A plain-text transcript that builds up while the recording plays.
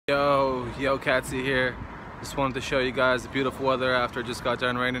Yocatsy here. Just wanted to show you guys the beautiful weather after it just got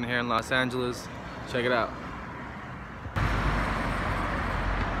done raining here in Los Angeles. Check it out.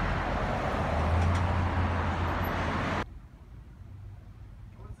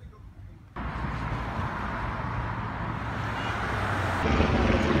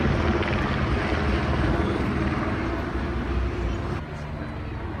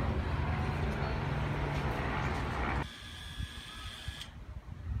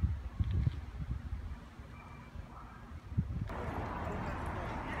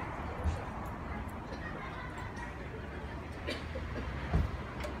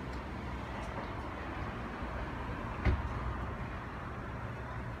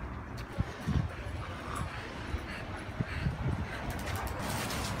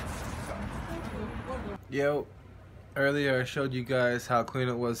 Yo, earlier I showed you guys how clean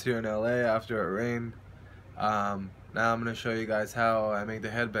it was here in LA after it rained. Now I'm gonna show you guys how I make the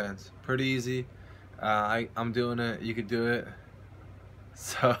headbands. Pretty easy. I'm doing it. You could do it.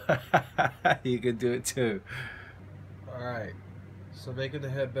 So you could do it too. Alright, so making the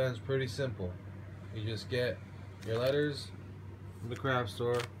headbands pretty simple. You just get your letters from the craft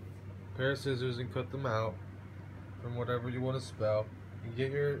store, a pair of scissors, and cut them out from whatever you want to spell. You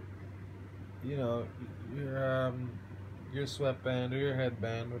get your your sweatband or your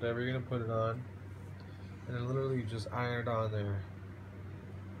headband, whatever you're gonna put it on, and then literally just iron it on there.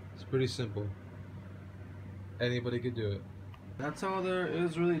 It's pretty simple. Anybody could do it. That's all there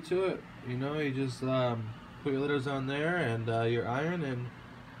is really to it. You know, you just put your letters on there and your iron, and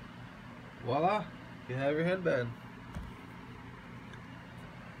voila, you have your headband.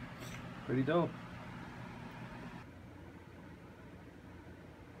 Pretty dope.